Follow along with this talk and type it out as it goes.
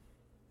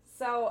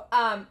So,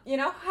 you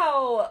know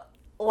how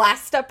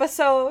last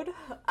episode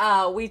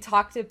we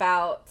talked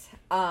about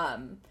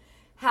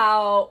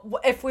how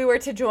if we were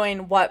to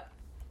join what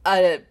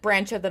a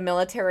branch of the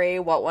military,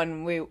 what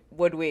one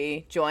would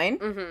we join?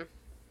 Mm-hmm.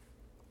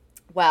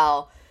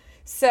 Well,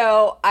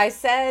 so I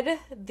said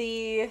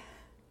I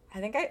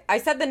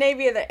said the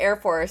Navy or the Air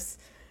Force,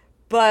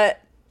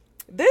 but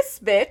this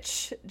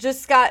bitch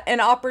just got an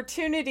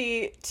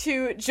opportunity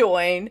to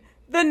join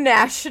the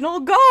National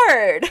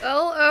Guard.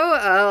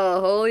 LOL,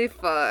 holy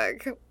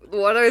fuck.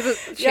 What are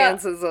the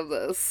chances of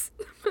this?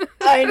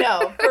 I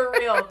know, for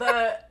real.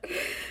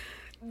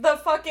 The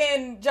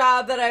fucking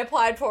job that I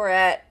applied for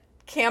at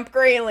Camp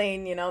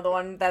Grayling, you know, the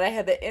one that I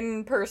had the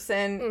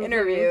in-person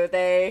interview,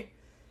 they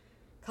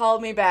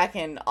called me back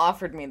and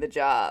offered me the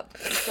job.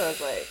 So I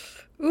was like,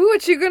 ooh,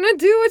 what you gonna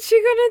do?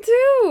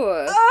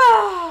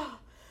 I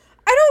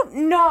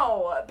don't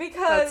know, because,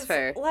 that's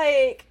fair.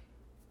 like,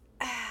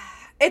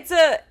 it's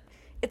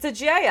a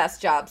GIS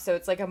job, so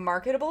it's, like, a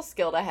marketable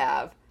skill to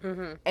have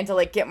and to,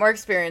 like, get more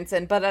experience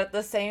in, but at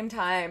the same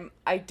time,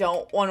 I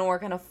don't want to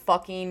work on a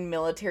fucking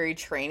military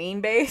training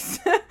base,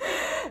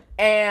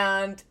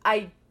 and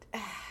I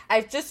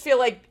just feel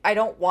like I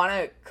don't want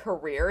a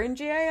career in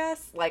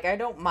GIS. Like, I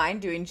don't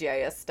mind doing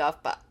GIS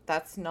stuff, but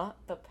that's not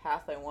the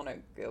path I want to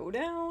go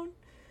down.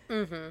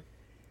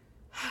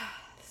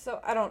 So,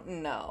 I don't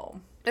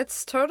know.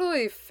 It's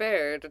totally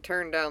fair to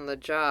turn down the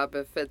job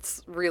if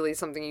it's really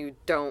something you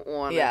don't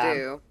want to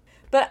do.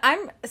 But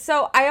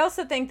I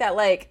also think that,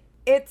 like,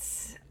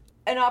 it's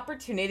an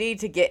opportunity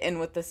to get in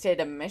with the state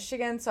of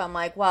Michigan. So I'm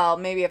like, well,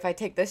 maybe if I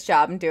take this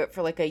job and do it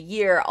for, like, a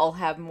year, I'll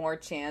have more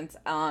chance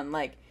on,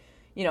 like,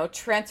 you know,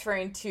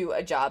 transferring to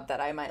a job that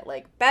I might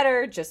like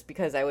better just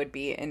because I would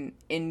be an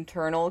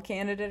internal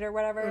candidate or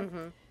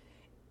whatever.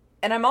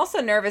 And I'm also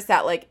nervous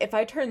that, like, if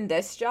I turn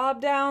this job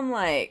down,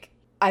 like,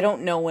 I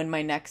don't know when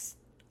my next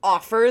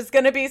offer is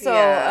gonna be, so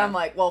I'm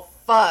like, well,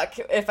 fuck,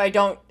 if I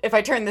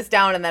turn this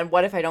down, and then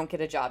what if I don't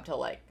get a job till,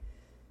 like,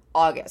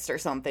 August or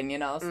something, you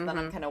know? So then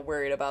I'm kind of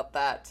worried about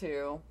that,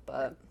 too,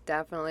 but...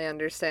 Definitely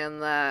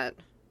understand that,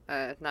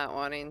 not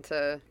wanting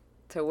to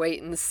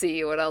wait and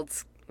see what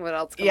else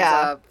comes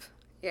up.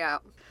 Yeah,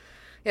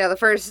 the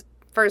first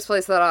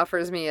place that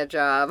offers me a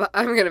job,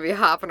 I'm gonna be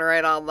hopping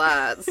right on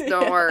that, so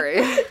don't worry.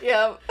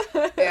 Yep.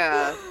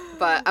 Yeah.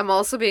 But I'm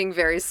also being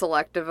very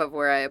selective of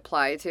where I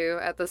apply to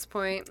at this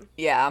point.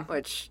 Yeah.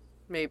 Which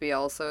maybe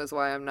also is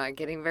why I'm not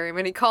getting very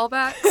many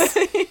callbacks.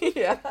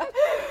 Yeah.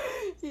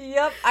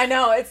 Yep. I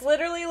know. It's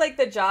literally like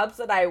the jobs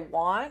that I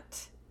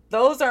want.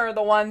 Those are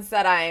the ones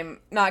that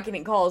I'm not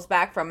getting calls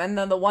back from. And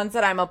then the ones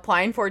that I'm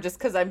applying for just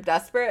because I'm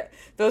desperate,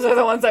 those are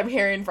the ones I'm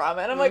hearing from.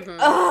 And I'm like,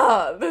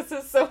 this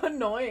is so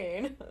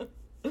annoying.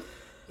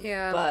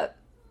 Yeah. But,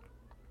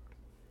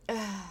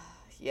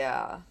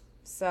 yeah.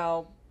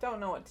 So... don't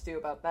know what to do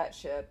about that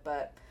shit,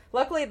 but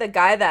luckily the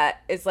guy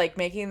that is, like,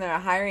 making the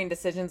hiring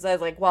decisions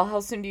is like, well, how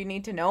soon do you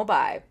need to know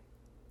by?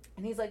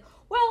 And he's like,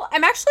 well,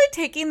 I'm actually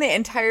taking the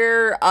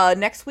entire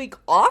next week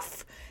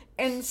off,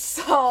 and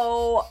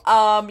so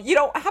you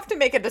don't have to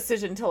make a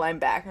decision till I'm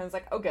back. And I was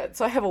like, oh, good.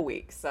 So I have a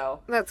week, so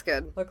that's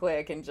good. Luckily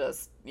I can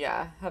just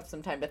have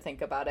some time to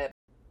think about it.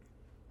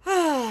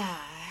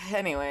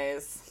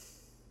 Anyways,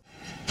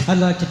 I'd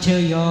like to tell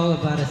you all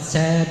about a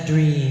sad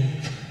dream.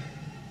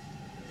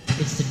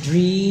 It's the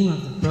dream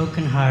of the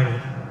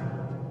brokenhearted.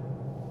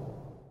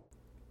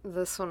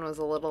 This one was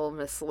a little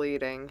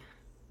misleading.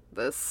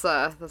 This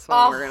one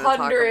we're going to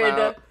talk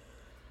about.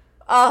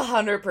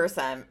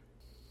 100%.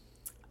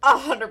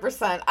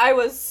 100%. I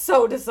was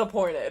so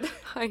disappointed.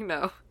 I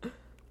know.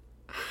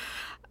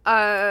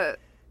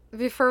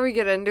 Before we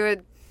get into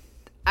it,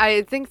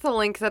 I think the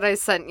link that I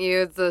sent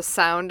you, the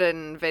sound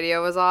and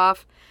video was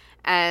off.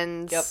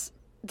 And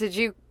did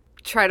you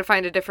try to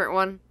find a different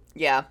one?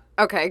 Yeah.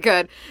 Okay,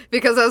 good.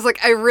 Because I was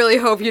like, I really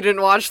hope you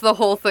didn't watch the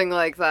whole thing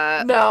like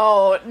that.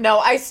 No.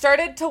 I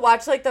started to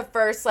watch, like, the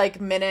first, like,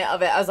 minute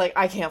of it. I was like,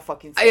 I can't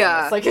fucking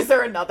stand this. Like, is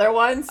there another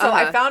one? So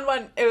I found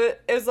one.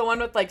 It was the one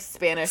with, like,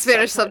 Spanish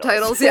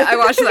subtitles. Yeah, I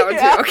watched that one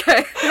too.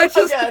 Okay.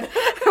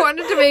 I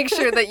wanted to make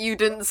sure that you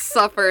didn't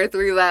suffer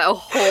through that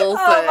whole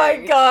thing. Oh my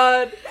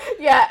god.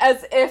 Yeah,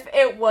 as if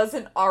it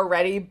wasn't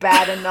already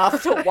bad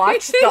enough to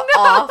watch the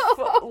off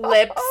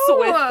lips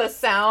with the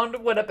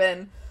sound would have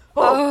been...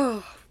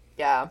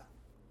 Yeah.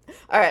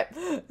 All right.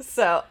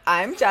 So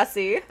I'm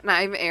Jessie. And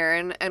I'm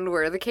Erin, and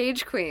we're the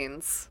Cage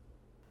Queens.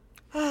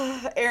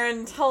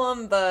 Erin, tell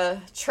them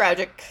the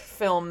tragic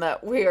film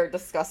that we are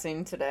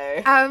discussing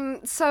today.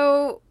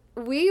 So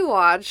we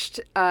watched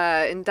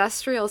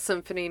Industrial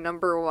Symphony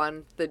Number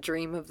 1, The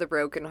Dream of the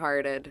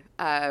Brokenhearted,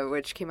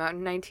 which came out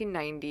in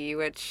 1990,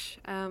 which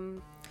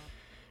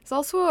is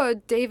also a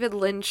David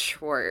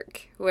Lynch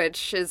work,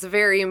 which is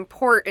very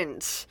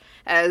important.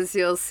 As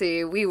you'll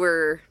see, we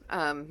were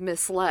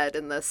misled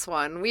in this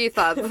one. We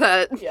thought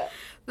that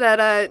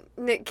that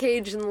Nick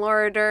Cage and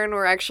Laura Dern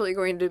were actually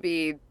going to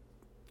be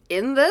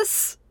in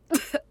this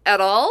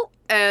at all,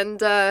 and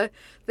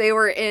they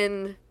were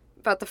in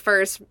about the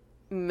first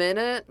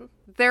minute.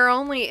 They're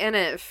only in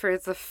it for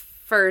the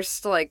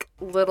first, like,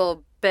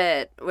 little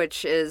bit,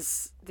 which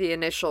is the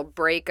initial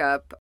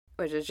breakup,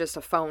 which is just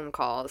a phone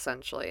call,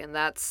 essentially, and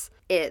that's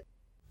it.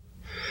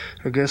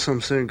 I guess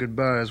I'm saying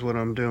goodbye is what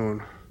I'm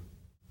doing.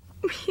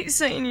 He's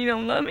saying you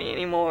don't love me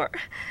anymore.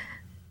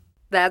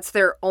 That's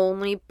their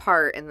only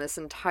part in this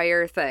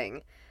entire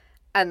thing.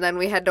 And then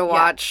we had to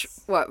watch,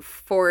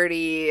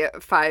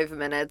 45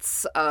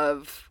 minutes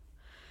of...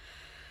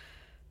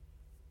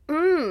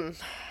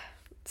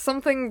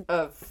 something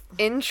Of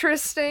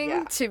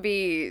interesting to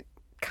be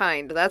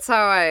kind. That's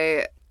how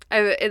I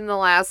in the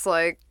last,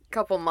 like,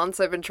 couple months,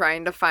 I've been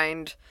trying to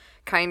find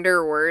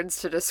kinder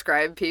words to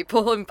describe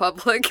people in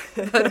public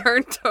that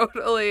aren't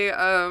totally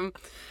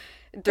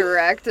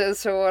direct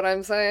as to what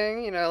I'm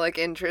saying. You know, like,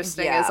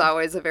 interesting is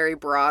always a very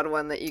broad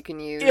one that you can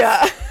use.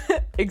 Yeah,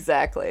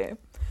 exactly.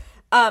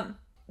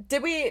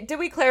 Did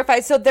we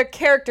clarify? So their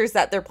characters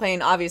that they're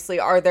playing obviously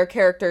are their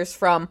characters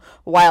from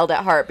Wild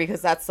at Heart,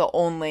 because that's the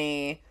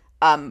only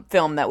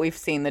film that we've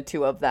seen the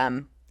two of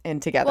them in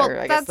together. Well,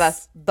 I guess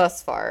that's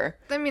thus far.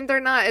 I mean,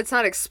 it's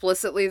not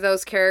explicitly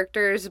those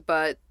characters,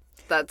 but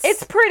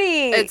it's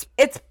pretty.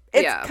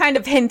 It's kind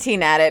of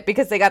hinting at it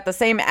because they got the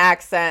same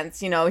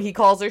accents. You know, he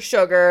calls her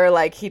sugar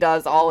like he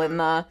does all in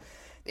the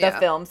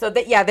film. So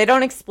they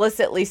don't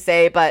explicitly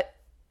say, but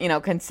you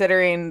know,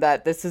 considering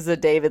that this is a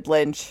David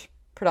Lynch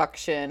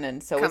production,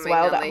 and so is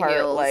Wild at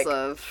Heart, like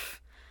of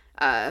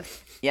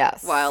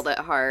yes, Wild at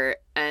Heart,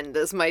 and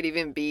this might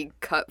even be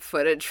cut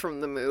footage from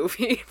the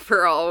movie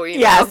for all we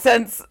know.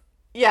 Since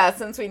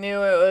we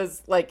knew it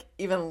was like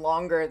even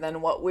longer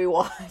than what we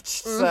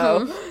watched.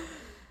 So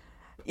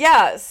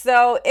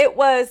so it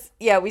was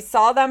we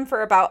saw them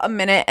for about a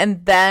minute,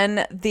 and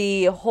then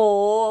the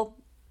whole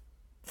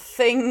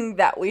thing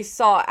that we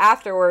saw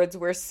afterwards,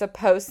 we're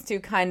supposed to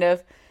kind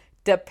of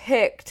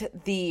depict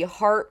the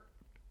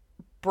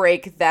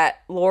heartbreak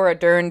that Laura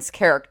Dern's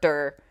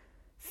character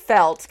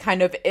felt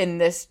kind of in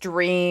this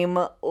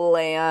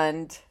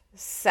dreamland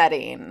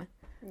setting.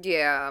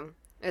 Yeah,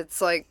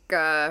 it's like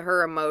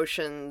her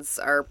emotions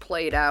are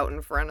played out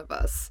in front of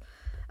us,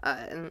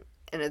 and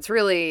it's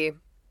really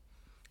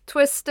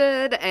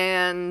twisted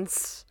and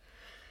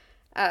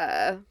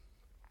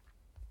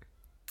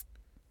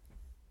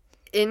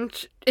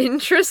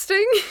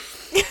interesting.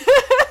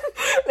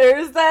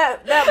 There's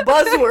that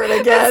buzzword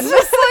again. It's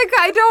just like,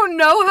 I don't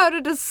know how to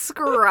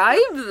describe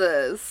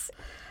this.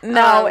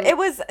 No, it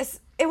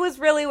was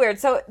really weird.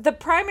 So the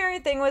primary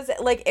thing was,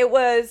 like, it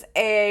was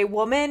a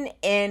woman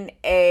in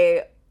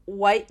a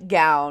white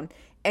gown,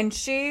 and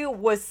she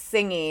was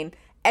singing,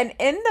 and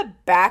in the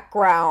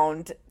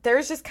background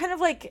there's just kind of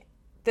like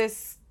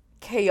this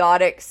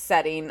chaotic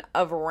setting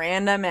of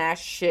random ass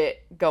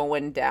shit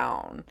going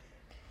down.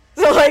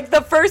 So, like,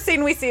 the first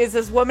scene we see is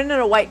this woman in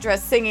a white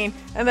dress singing,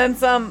 and then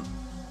some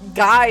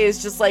guy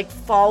is just, like,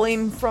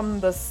 falling from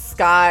the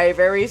sky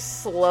very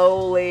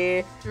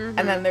slowly. And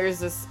then there's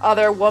this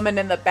other woman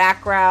in the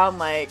background,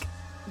 like,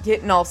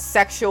 getting all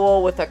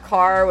sexual with a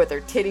car with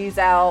her titties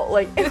out.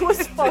 Like, it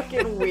was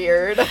fucking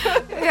weird.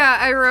 Yeah,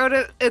 I wrote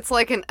it. It's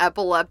like an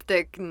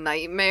epileptic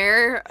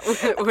nightmare.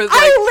 I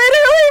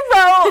literally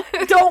wrote,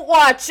 don't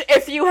watch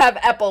if you have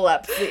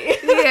epilepsy.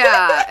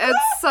 Yeah,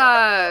 it's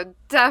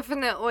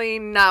definitely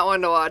not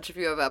one to watch if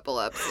you have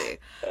epilepsy.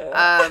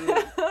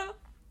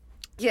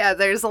 Yeah,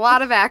 there's a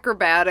lot of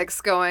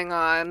acrobatics going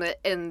on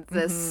in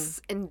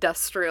this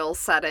industrial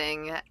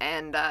setting,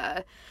 and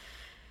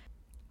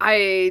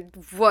I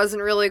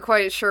wasn't really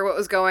quite sure what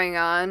was going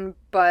on,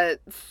 but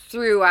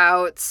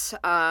throughout,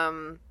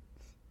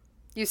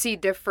 you see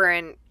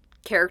different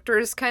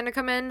characters kind of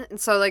come in. And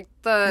so, like,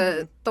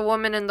 the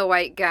woman in the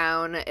white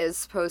gown is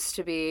supposed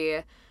to be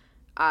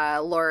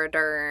Laura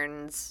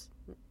Dern's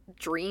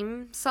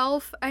dream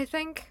self, I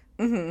think.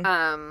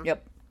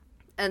 Yep.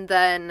 And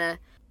then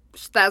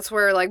that's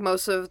where, like,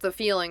 most of the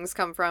feelings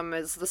come from,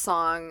 is the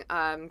song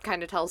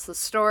kind of tells the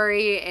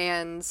story,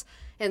 and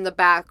in the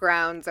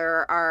background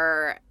there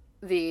are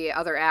the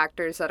other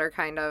actors that are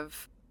kind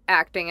of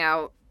acting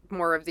out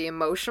more of the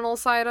emotional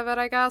side of it,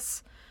 I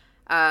guess.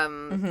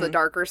 The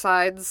darker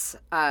sides,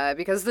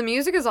 because the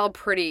music is all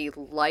pretty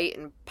light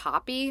and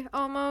poppy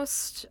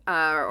almost,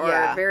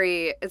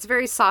 it's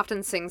very soft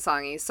and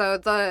sing-songy. So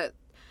the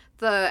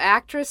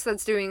actress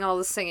that's doing all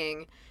the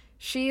singing,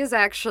 she is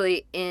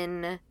actually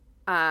in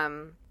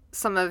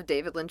some of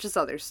David Lynch's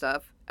other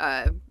stuff,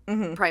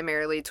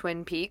 primarily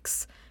Twin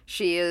Peaks.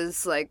 She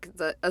is like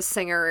a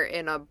singer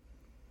in a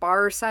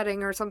bar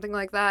setting or something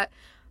like that,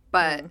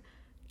 but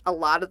a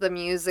lot of the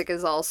music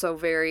is also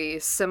very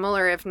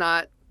similar, if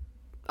not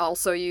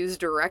also used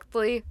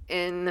directly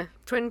in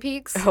Twin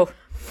Peaks. Oh.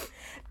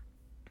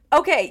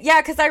 Okay,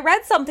 yeah, because I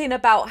read something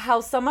about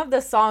how some of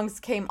the songs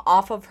came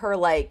off of her,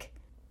 like,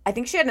 I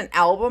think she had an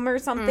album or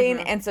something,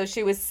 and so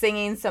she was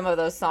singing some of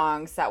those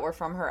songs that were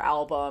from her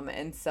album,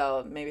 and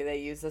so maybe they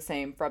used the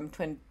same from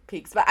Twin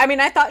Peaks. But I mean,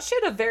 I thought she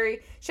had a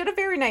very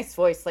nice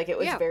voice. Like, it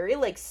was very,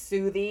 like,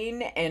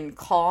 soothing and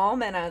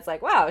calm, and I was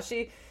like, wow,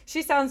 she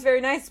sounds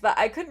very nice. But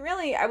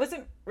I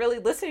wasn't really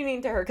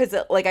listening to her because,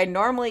 like, I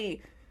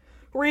normally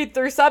read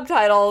through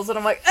subtitles, and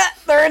I'm like,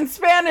 they're in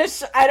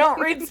Spanish. I don't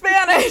read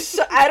Spanish.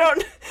 I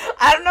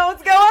don't know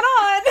what's going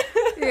on.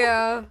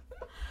 Yeah.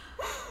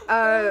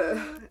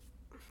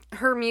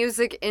 Her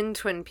music in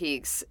Twin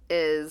Peaks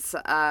is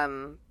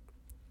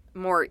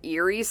more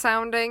eerie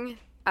sounding.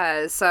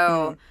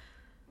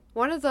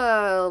 One of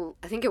the,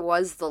 I think it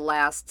was the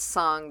last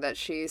song that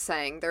she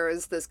sang, there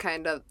was this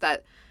kind of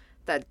that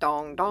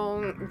dong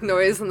dong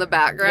noise in the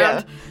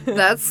background.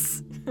 Yeah.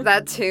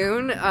 That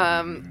tune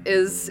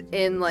is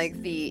in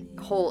like the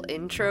whole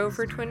intro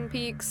for Twin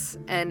Peaks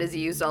and is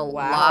used a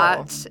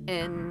lot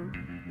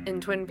in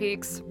Twin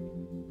Peaks.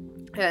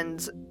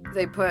 And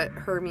they put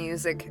her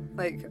music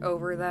like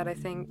over that, I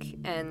think,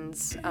 and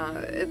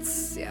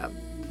it's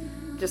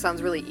just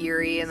sounds really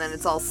eerie, and then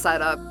it's all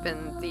set up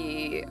in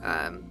the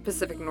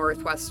Pacific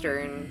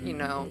Northwestern,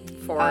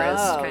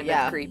 forest kind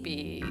of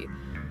creepy,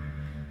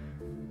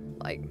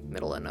 like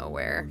middle of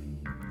nowhere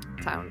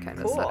town kind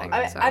of setting.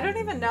 I don't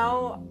even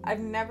know. I've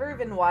never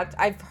even watched.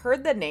 I've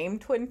heard the name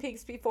Twin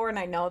Peaks before, and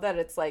I know that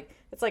it's like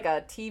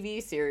a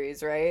TV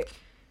series, right?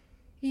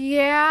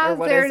 Yeah, or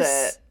what is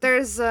it?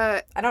 There's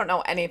I don't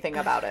know anything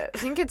about it. I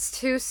think it's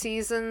 2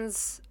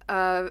 seasons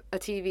of a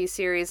TV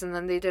series, and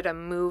then they did a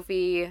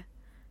movie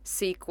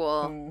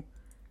sequel.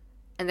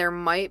 And there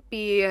might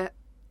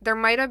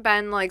have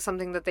been like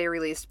something that they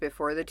released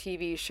before the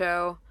TV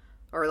show,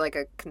 or like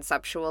a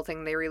conceptual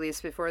thing they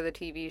released before the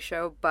TV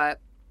show. But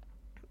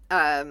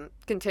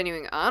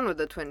continuing on with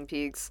the Twin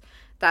Peaks,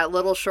 that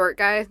little short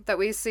guy that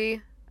we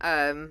see,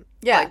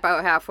 like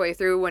about halfway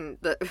through when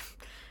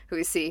who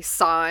we see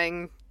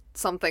sawing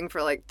something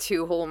for like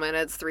 2 whole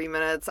minutes, 3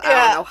 minutes.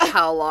 I don't know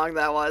how long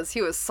that was.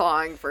 He was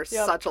sawing for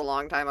such a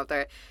long time up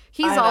there.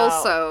 He's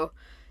also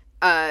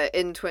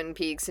in Twin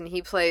Peaks, and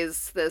he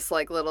plays this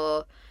like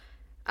little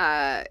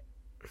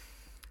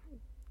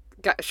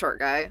short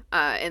guy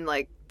in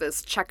like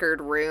this checkered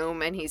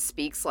room, and he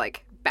speaks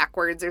like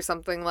backwards or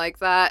something like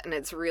that, and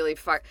it's really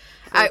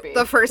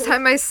the first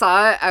time I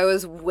saw it, I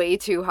was way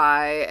too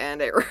high,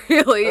 and it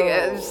really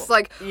is just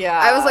like,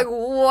 I was like,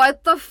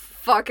 what the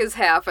fuck is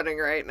happening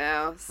right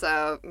now?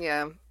 So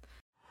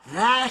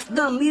That's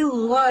the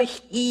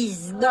music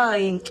is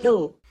going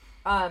to.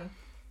 And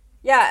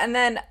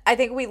then I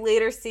think we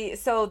later see,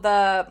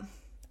 I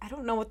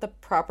don't know what the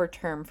proper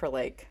term for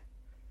like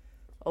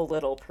a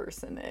little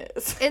person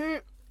is.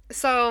 I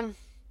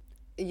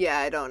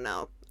don't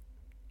know.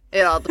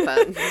 It all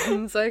depends.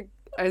 It's like,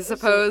 I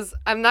suppose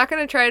I'm not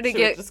gonna try to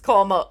just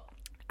call him up.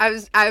 I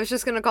was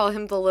just gonna call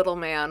him the little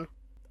man.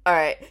 All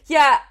right.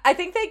 Yeah, I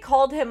think they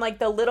called him like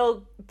the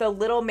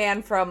little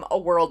man from A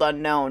World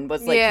Unknown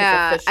was like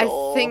his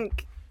official. I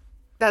think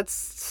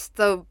that's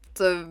the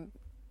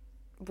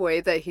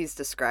way that he's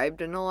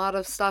described in a lot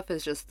of stuff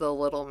is just the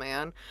little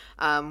man.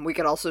 We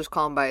could also just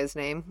call him by his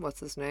name.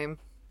 What's his name?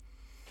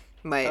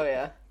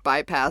 Might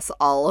bypass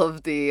all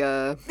of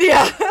the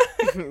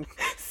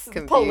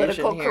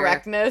political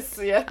correctness.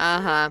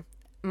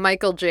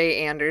 Michael J.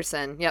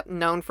 Anderson. Yep,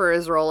 known for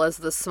his role as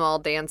the small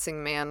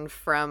dancing man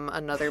from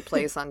Another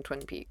Place on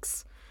Twin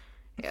Peaks.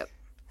 Yep.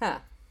 Huh.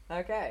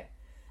 Okay.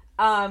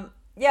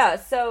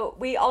 So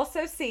we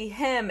also see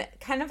him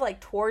kind of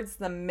like towards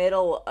the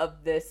middle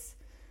of this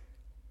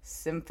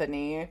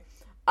symphony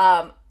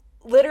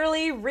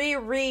literally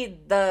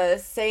reread the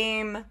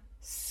same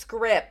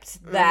script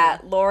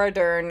that Laura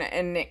Dern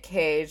and Nick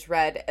Cage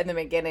read in the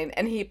beginning,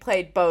 and he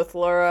played both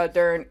Laura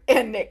Dern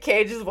and Nick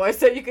Cage's voice,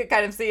 so you could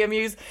kind of see him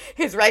use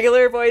his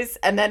regular voice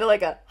and then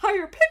like a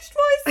higher pitched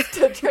voice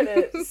to try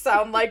to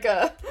sound like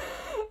a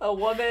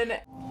woman.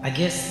 I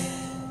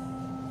guess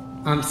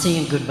I'm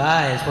saying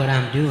goodbye is what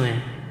I'm doing.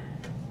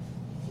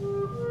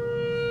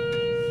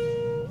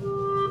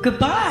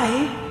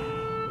 Goodbye?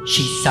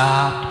 She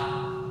sobbed.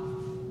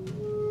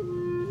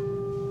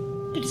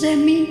 Does that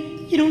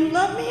mean you don't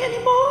love me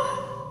anymore?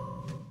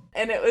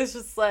 And it was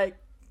just like,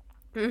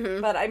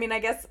 but I mean, I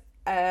guess,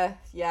 my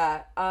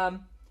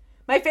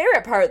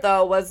favorite part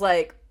though was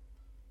like,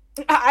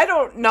 I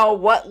don't know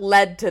what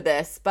led to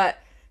this, but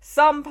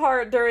some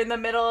part during the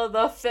middle of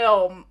the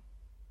film,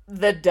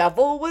 the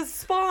devil was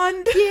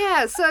spawned.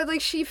 Yeah, so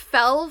like she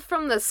fell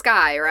from the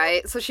sky,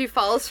 right? So she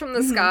falls from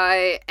the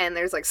sky, and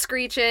there's like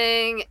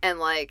screeching, and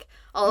like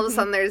all of a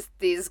sudden there's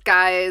these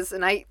guys,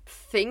 and I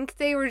think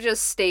they were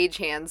just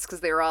stagehands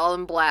because they were all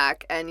in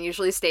black, and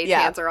usually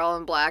stagehands are all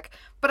in black,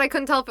 but I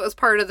couldn't tell if it was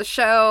part of the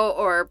show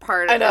or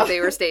part of if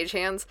they were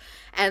stagehands,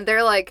 and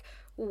they're like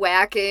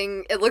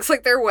whacking. It looks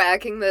like they're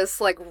whacking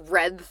this like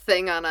red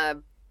thing on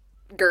a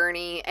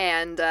gurney,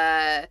 and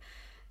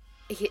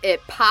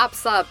it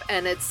pops up,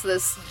 and it's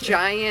this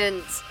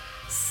giant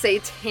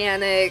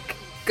satanic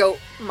goat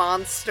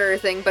monster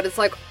thing, but it's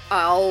like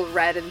all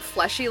red and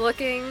fleshy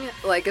looking,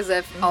 like as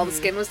if all the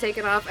skin was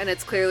taken off, and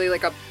it's clearly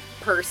like a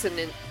person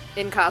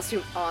in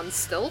costume on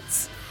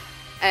stilts,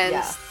 and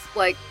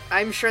like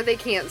I'm sure they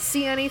can't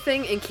see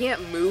anything and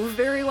can't move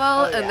very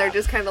well, and they're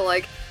just kind of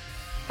like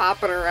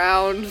popping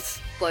around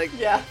like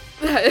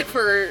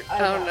for I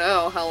don't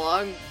know how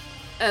long,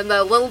 and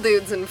the little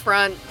dude's in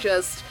front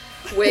just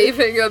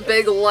waving a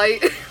big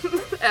light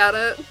at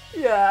it.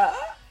 Yeah.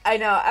 I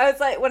know. I was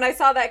like, when I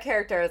saw that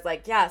character, I was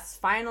like, yes,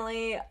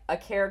 finally a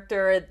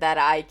character that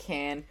I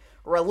can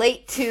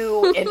relate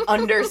to and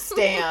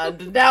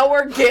understand. Now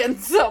we're getting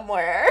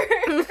somewhere.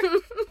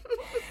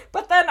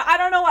 But then I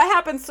don't know what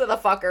happens to the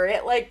fucker.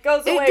 It like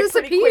goes away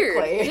pretty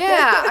quickly.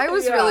 Yeah, I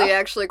was really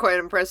actually quite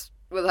impressed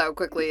with how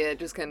quickly it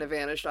just kind of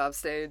vanished off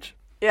stage.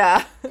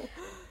 Yeah.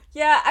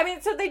 Yeah, I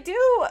mean, so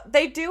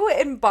they do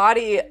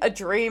embody a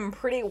dream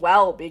pretty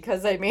well,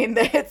 because I mean,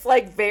 it's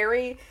like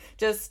very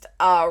just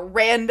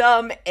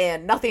random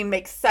and nothing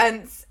makes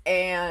sense,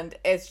 and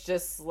it's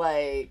just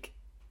like,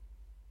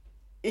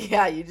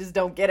 yeah, you just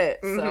don't get it.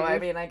 Mm-hmm. So I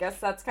mean, I guess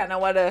that's kind of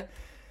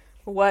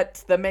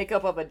what the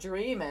makeup of a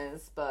dream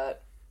is,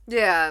 but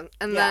yeah,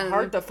 and then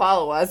hard to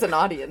follow as an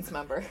audience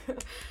member.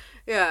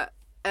 Yeah,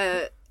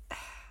 and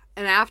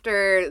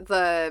after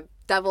the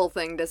devil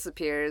thing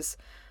disappears,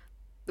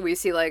 we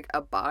see like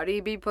a body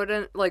being put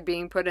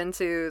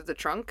into the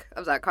trunk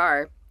of that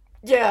car.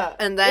 Yeah,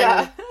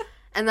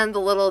 and then the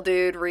little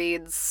dude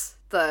reads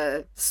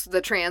the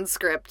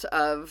transcript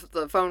of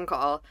the phone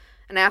call,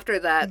 and after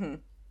that,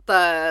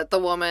 the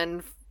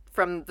woman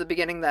from the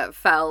beginning that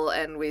fell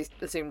and we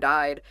assume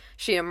died,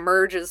 she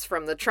emerges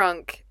from the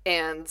trunk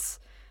and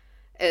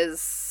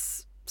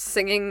is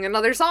singing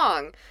another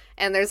song.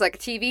 And there's like a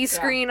TV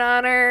screen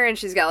on her, and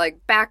she's got like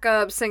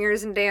backup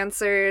singers and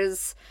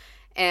dancers.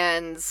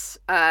 And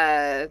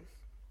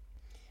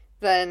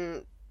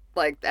then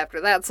like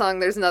after that song,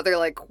 there's another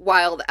like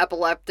wild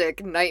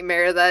epileptic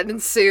nightmare that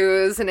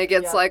ensues, and it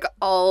gets like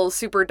all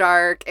super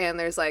dark, and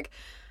there's like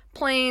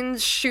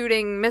planes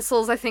shooting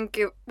missiles. I think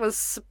it was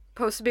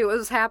supposed to be what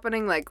was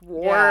happening, like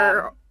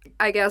war,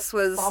 I guess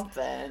was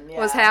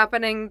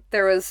happening.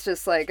 There was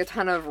just like a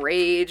ton of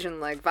rage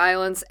and like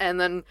violence, and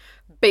then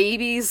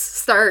babies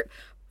start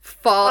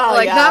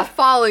not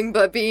falling,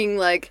 but being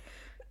like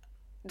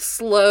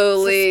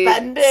slowly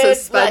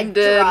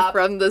suspended like,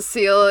 from the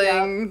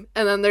ceiling,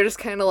 and then they're just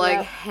kind of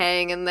like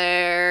hanging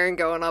there and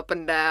going up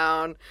and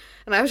down,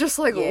 and I was just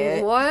like,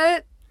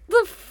 what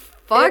the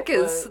fuck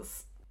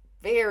is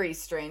very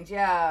strange.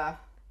 It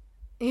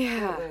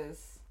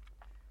was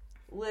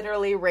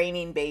literally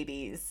raining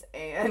babies,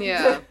 and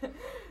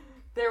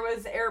there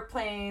was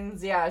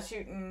airplanes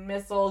shooting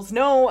missiles,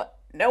 no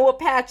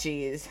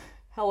Apaches,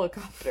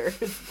 helicopters,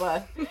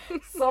 but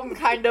some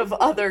kind of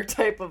other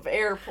type of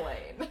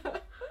airplane.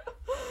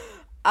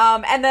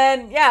 And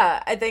then,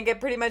 I think it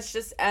pretty much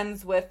just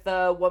ends with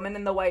the woman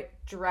in the white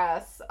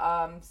dress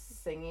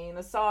singing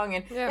a song.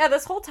 And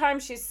this whole time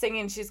she's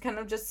singing, she's kind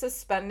of just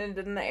suspended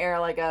in the air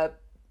like a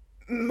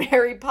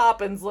Mary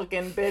Poppins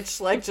looking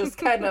bitch, like just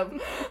kind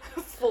of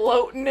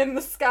floating in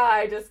the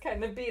sky, just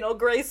kind of being all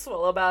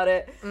graceful about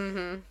it.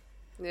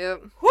 Mm-hmm.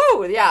 Yep.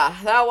 Whew, yeah,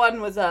 that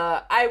one was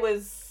I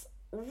was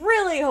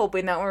really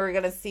hoping that we were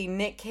gonna see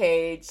Nick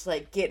Cage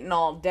like getting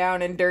all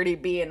down and dirty,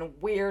 being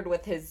weird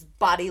with his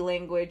body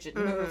language and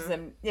moves,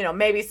 and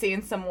maybe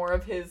seeing some more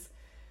of his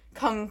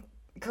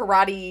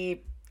karate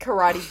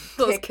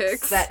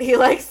kicks that he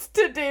likes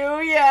to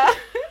do. Yeah.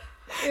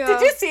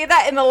 Did you see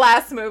that in the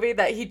last movie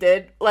that he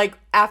did, like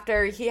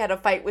after he had a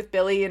fight with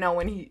Billy,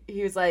 when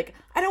he was like,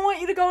 I don't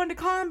want you to go into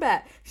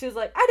combat, she was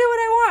like, I do what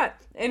I want,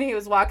 and he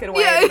was walking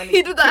away, and then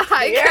he did that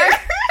high kick.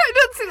 I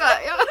did see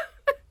that.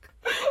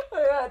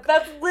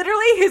 That's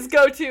literally his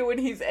go-to when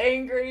he's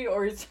angry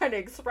or he's trying to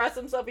express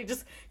himself. He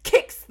just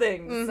kicks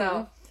things. Mm-hmm.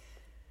 So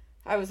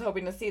I was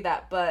hoping to see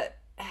that, but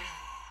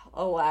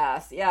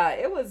alas,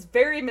 it was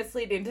very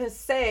misleading to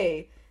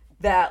say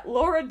that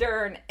Laura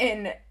Dern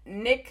and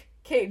Nick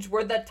Cage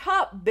were the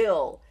top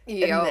bill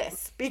in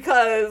this,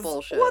 because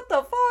bullshit. What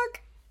the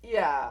fuck?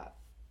 Yeah,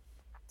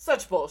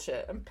 such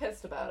bullshit. I'm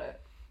pissed about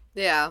it.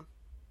 Yeah,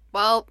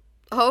 well,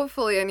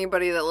 hopefully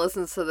anybody that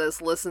listens to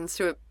this listens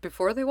to it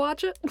before they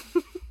watch it.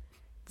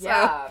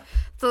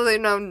 So they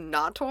know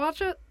not to watch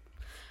it.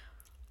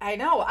 I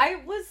know.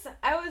 I was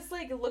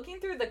like looking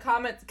through the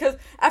comments, because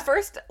at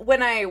first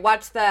when I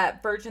watched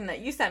that version that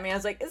you sent me, I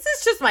was like, is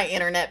this just my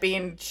internet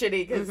being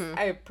shitty? Because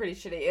I have pretty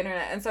shitty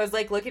internet. And so I was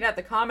like looking at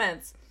the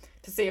comments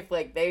to see if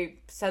like they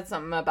said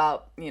something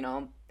about,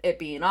 it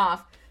being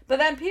off. But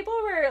then people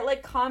were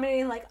like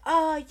commenting like,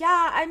 oh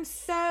yeah, I'm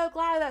so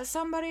glad that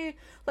somebody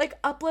like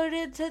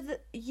uploaded to the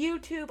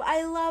YouTube.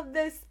 I love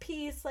this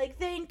piece. Like,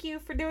 thank you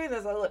for doing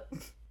this. I was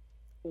like,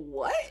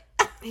 what?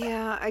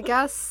 Yeah, I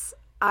guess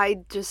I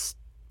just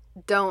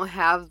don't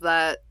have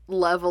that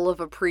level of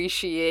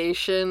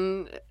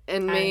appreciation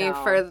in me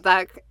for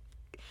that.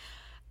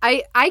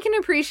 I can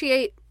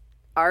appreciate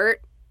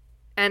art,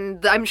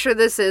 and I'm sure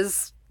this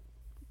is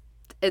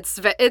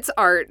it's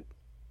art.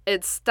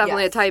 It's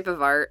definitely a type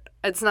of art.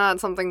 It's not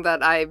something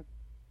that I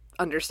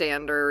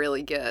understand or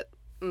really get.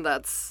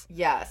 That's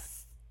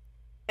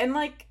and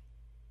like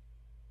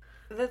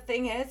the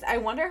thing is, I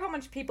wonder how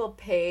much people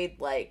paid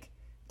like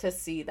to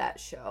see that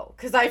show,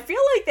 because I feel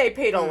like they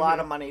paid a lot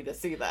of money to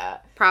see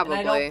that. Probably.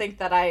 And I don't think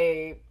that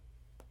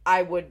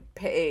I would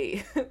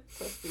pay to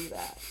see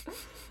that.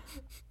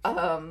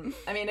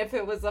 I mean, if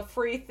it was a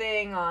free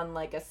thing on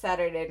like a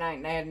Saturday night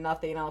and I had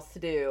nothing else to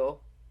do,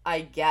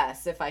 I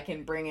guess, if I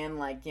can bring in,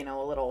 like, you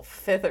know, a little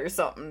fifth or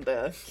something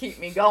to keep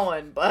me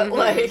going. But,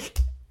 like,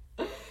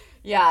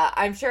 yeah,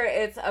 I'm sure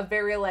it's a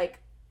very, like,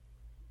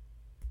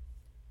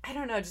 I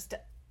don't know, just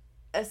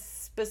a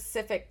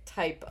specific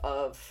type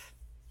of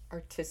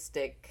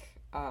artistic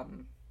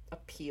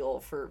appeal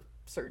for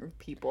certain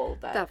people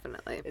that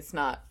Definitely. it's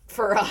not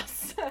for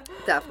us.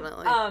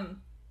 Definitely.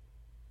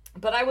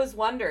 But I was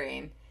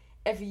wondering,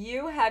 if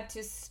you had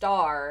to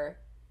star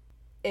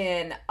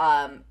in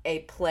a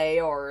play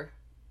or,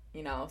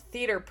 you know,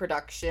 theater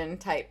production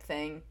type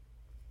thing,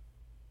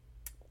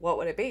 what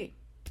would it be?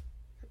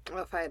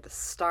 Well, if I had to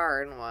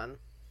star in one.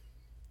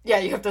 Yeah,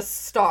 you have to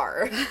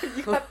star.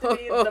 You have to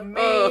be the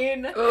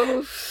main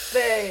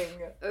thing.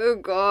 Oh,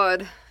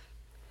 God.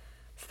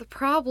 The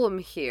problem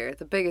here,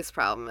 the biggest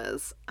problem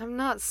is, I'm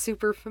not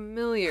super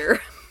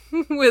familiar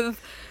with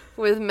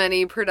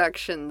many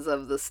productions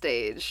of the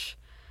stage.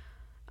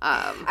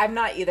 I'm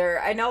not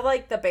either. I know,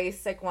 like, the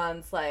basic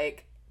ones,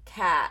 like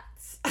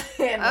Cats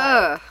and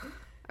I've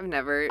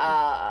never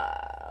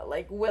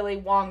like Willy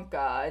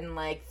Wonka and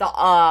like The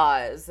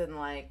Oz and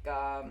like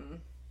I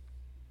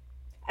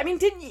mean,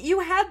 didn't you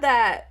had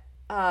that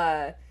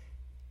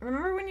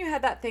remember when you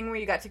had that thing where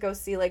you got to go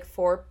see like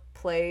 4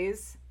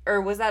 plays, or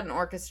was that an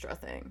orchestra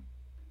thing?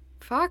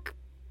 Fuck,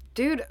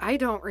 dude, I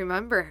don't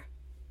remember.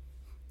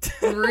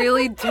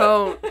 Really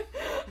don't.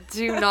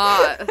 Do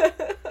not.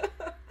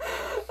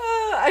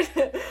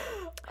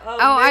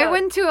 I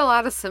went to a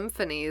lot of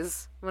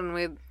symphonies when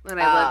I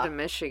lived in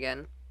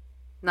Michigan.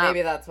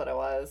 Maybe that's what it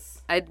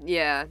was.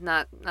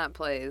 Not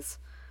plays.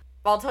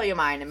 I'll tell you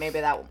mine, and maybe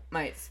that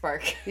might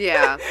spark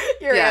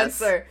your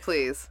answer.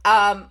 Please.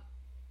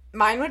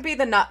 Mine would be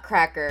the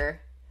Nutcracker.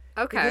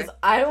 Okay. Because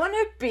I want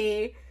to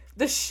be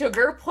the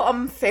Sugar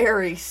Plum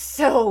Fairy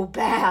so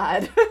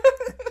bad.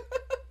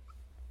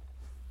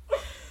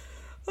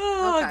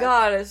 Oh,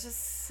 God, it's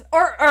just...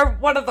 Or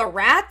one of the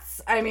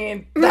rats. I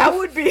mean, that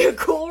would be a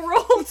cool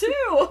role,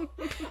 too.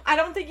 I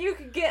don't think you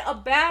could get a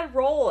bad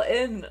role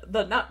in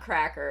the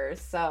Nutcracker,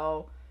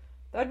 so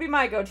that would be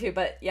my go-to.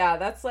 But, yeah,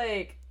 that's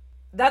the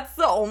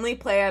only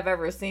play I've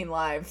ever seen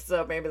live,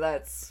 so maybe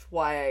that's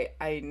why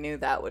I knew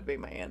that would be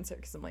my answer,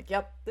 because I'm like,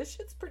 yep, this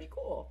shit's pretty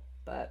cool,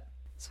 but...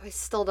 So I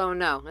still don't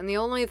know. And the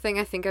only thing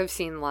I think I've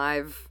seen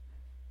live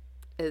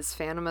is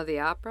Phantom of the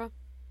Opera.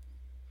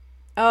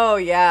 Oh,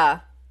 yeah.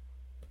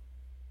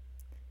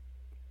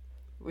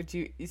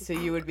 So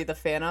you would be the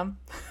Phantom?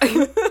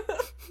 I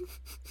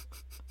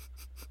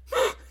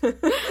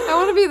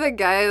want to be the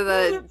guy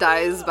that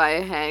dies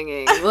by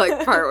hanging,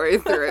 like, partway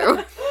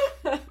through.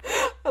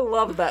 I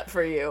love that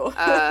for you.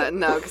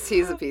 No, because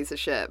he's a piece of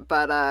shit.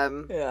 But,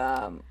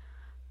 yeah.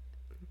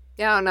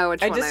 Yeah, I don't know which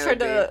one I would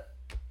be.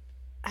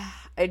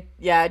 I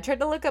tried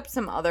to look up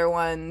some other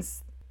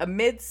ones. A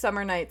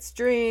Midsummer Night's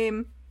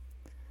Dream,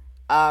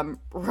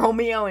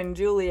 Romeo and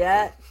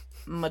Juliet,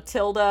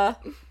 Matilda.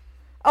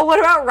 Oh,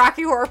 what about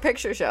Rocky Horror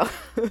Picture Show?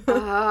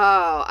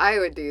 Oh, I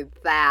would do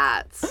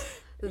that.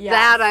 Yes,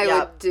 that I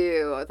would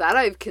do. That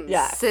I've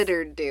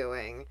considered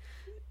doing.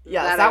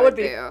 Yes, that would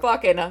be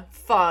fucking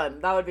fun.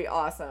 That would be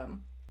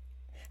awesome.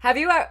 Have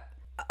you...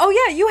 Oh,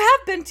 yeah, you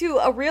have been to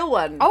a real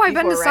one. Oh, I've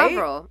before, been to right?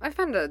 several. I've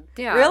been to...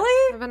 Yeah.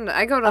 Really?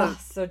 I go to... Oh,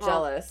 so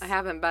jealous. I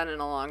haven't been in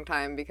a long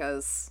time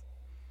because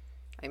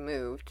I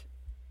moved.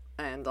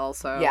 And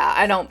also... Yeah,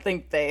 I don't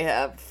think they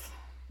have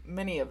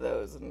many of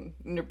those in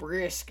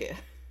Nebraska.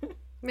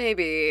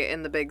 Maybe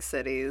in the big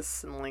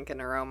cities, in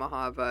Lincoln or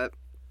Omaha, but...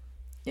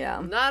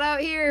 Yeah. Not out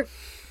here.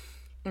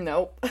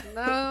 Nope.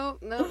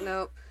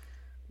 Nope.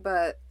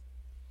 But...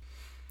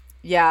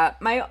 Yeah,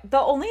 the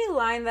only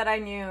line that I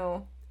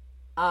knew,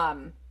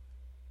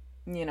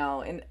 you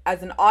know,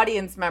 as an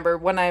audience member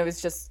when I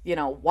was just, you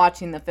know,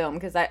 watching the film,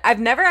 because I've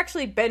never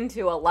actually been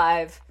to a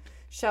live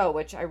show,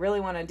 which I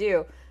really want to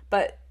do,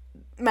 but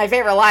my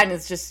favorite line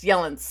is just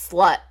yelling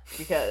slut,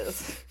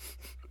 because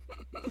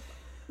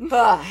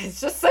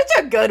it's just such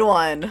a good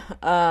one.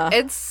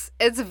 It's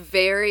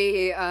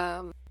very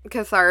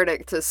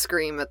cathartic to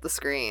scream at the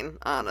screen,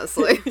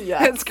 honestly.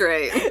 Yeah, it's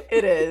great.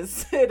 It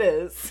is.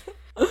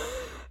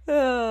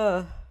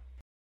 Yeah,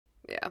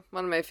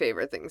 one of my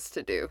favorite things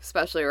to do,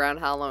 especially around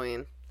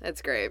Halloween.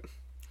 It's great.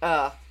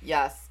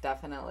 Yes,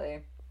 definitely.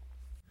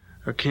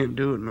 I can't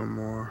do it no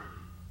more.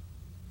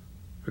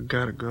 I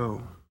gotta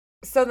go.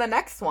 So the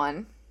next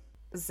one,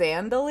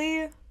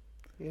 Zandali.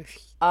 Yeah,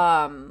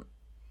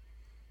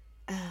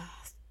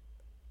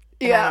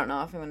 I don't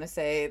know if I'm going to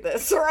say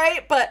this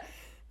right, but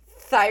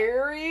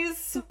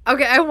Thyres.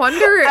 Okay, I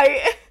wonder...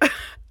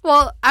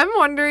 Well, I'm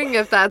wondering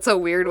if that's a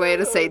weird way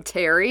to say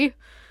Terry.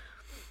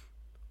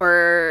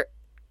 Or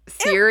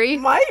Theory.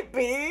 It might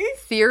be.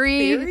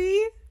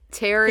 Theory?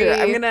 Terry. Here,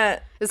 I'm going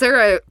to... Is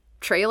there a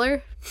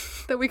trailer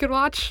that we could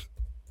watch?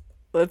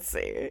 Let's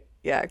see.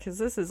 Yeah, because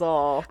this is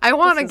all... I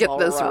want to get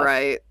this rough.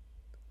 Right.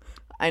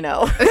 I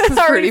know. It's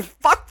already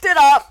fucked it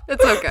up.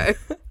 It's okay.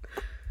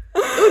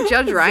 Ooh,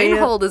 Judge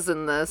Reinhold is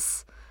in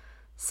this.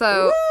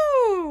 So,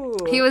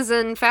 he was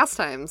in Fast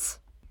Times.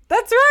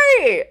 That's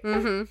right.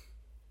 Mm-hmm.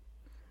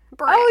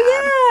 Brad.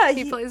 Oh, yeah.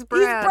 He plays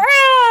Brad. He's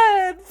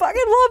Brad.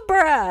 fucking love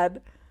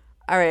Brad.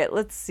 All right,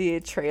 let's see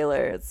a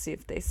trailer. Let's see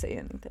if they say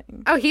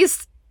anything. Oh,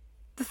 he's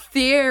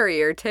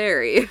Thierry or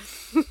Terry.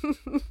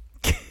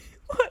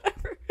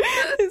 Whatever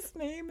his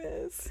name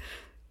is.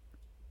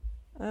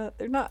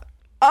 They're not.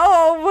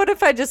 Oh, what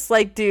if I just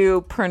like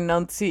do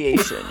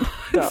pronunciation?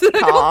 I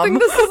don't think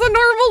this is a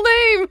normal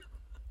name.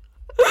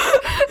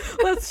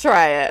 Let's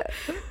try it.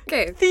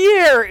 Okay.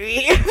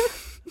 Theory.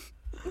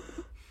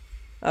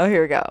 Oh,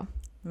 here we go.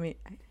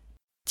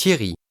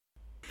 Thierry.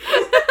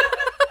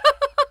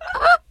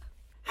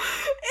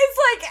 It's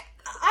like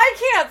I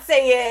can't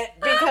say it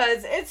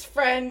because it's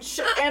French,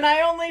 and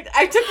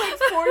I took like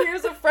 4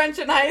 years of French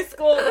in high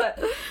school, but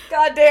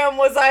goddamn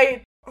was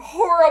I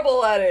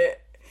horrible at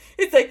it.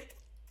 It's like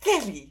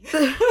Terry.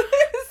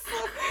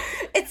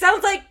 It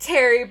sounds like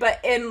Terry, but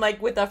in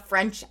like with a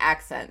French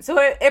accent. So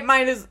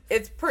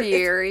it's pretty.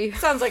 Thierry. It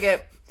sounds like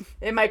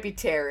it might be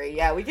Terry.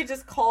 Yeah, we could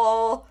just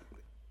call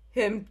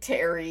him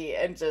Terry,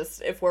 and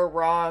just if we're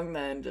wrong,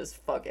 then just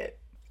fuck it.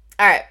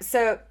 All right,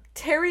 so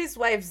Terry's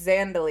wife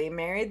Zandali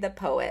married the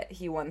poet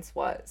he once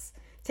was.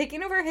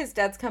 Taking over his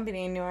dad's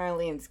company in New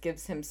Orleans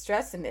gives him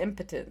stress and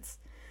impotence.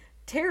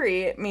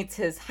 Terry meets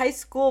his high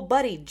school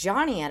buddy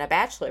Johnny at a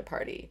bachelor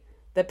party.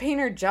 The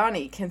painter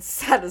Johnny can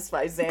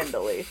satisfy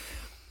Zandali.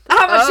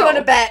 How much you want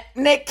to bet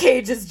Nick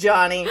Cage is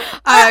Johnny?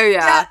 Oh,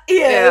 yeah. He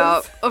is.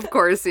 Yeah, of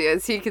course he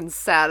is. He can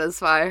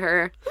satisfy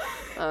her.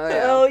 Oh, yeah.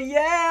 Hell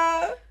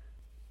yeah.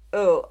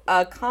 Oh,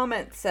 a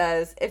comment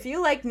says, if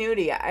you like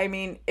nudity,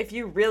 if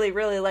you really,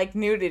 really like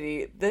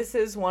nudity, this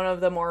is one of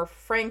the more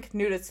frank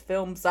nudist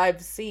films I've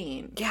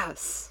seen.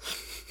 Yes.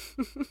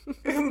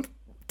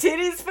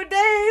 Titties for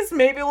days.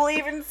 Maybe we'll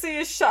even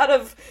see a shot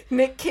of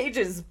Nick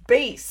Cage's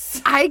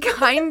base. I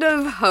kind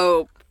of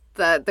hope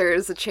that there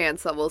is a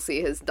chance that we'll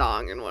see his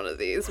dong in one of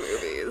these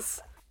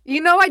movies. You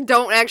know, I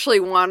don't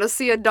actually want to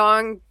see a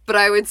dong, but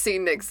I would see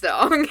Nick's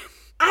dong.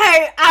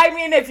 I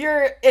mean, if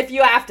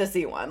you have to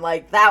see one,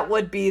 like, that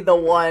would be the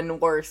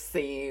one worst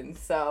scene.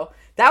 So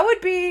that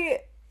would be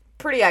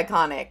pretty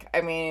iconic.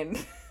 I mean,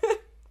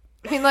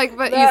 but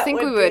you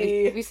think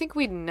you think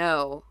we'd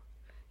know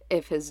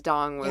if his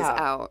dong was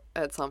out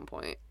at some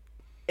point.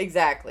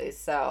 Exactly.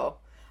 So,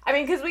 I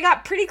mean, because we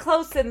got pretty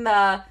close in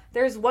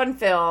there's one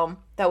film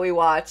that we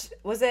watched.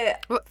 Was it?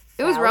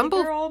 It was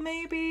Rumble Girl,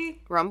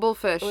 maybe?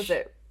 Rumblefish. Was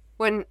it?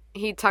 When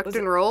he tucked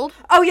and rolled?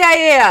 Oh,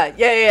 yeah,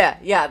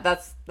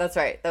 that's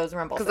right. That was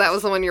Rumble. Because that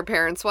was the one your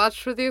parents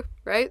watched with you,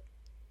 right?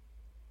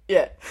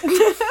 Yeah.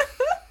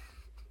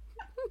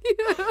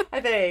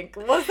 I think.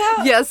 Was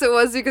that? Yes, it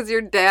was, because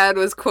your dad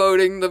was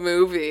quoting the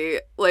movie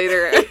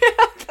later.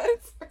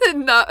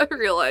 And not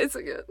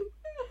realizing it.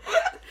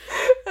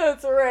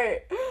 That's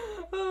right.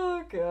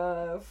 Oh,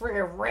 God.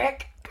 Friggin'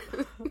 Rick.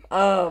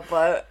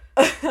 But...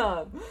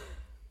 all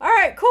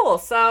right, cool.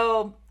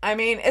 So, I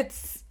mean,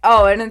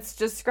 and it's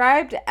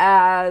described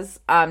as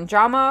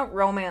drama,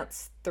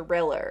 romance,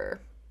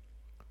 thriller.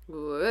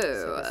 Whoa.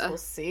 So we'll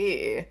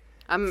see.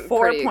 I'm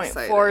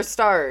 4.4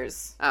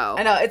 stars. Oh.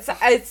 I know,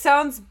 it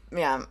sounds,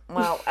 yeah,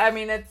 well, I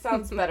mean, it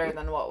sounds better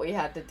than what we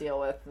had to deal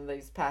with in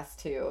these past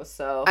two,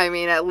 so. I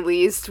mean, at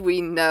least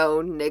we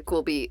know Nick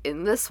will be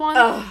in this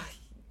one.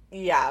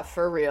 Yeah,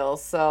 for real,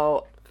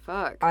 so.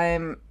 Fuck.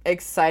 I'm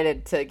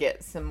excited to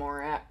get some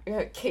more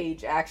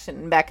Cage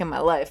action back in my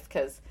life,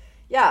 because,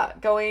 yeah,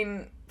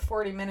 going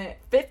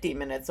 50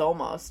 minutes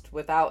almost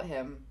without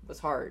him was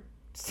hard.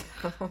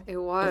 So. It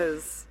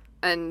was.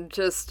 And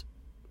just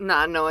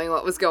not knowing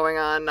what was going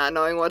on, not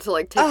knowing what to,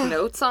 like, take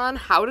notes on,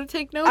 how to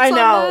take notes on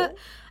that.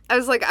 I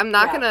was like, I'm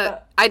not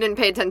gonna... I didn't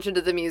pay attention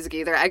to the music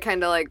either. I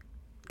kind of, like,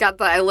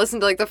 I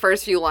listened to, like, the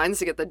first few lines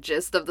to get the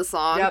gist of the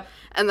song. Yep.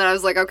 And then I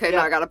was like, okay,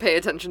 now I gotta pay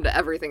attention to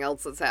everything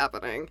else that's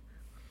happening.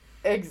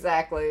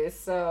 Exactly.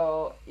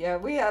 So, yeah,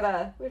 we had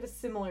a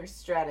similar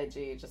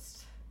strategy,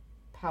 just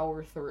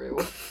power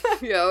through.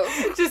 Yeah.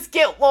 Just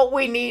get what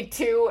we need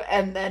to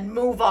and then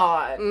move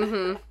on.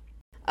 Mm-hmm.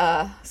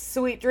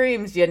 Sweet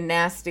dreams, you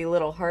nasty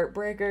little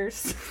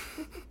heartbreakers.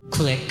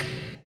 Click.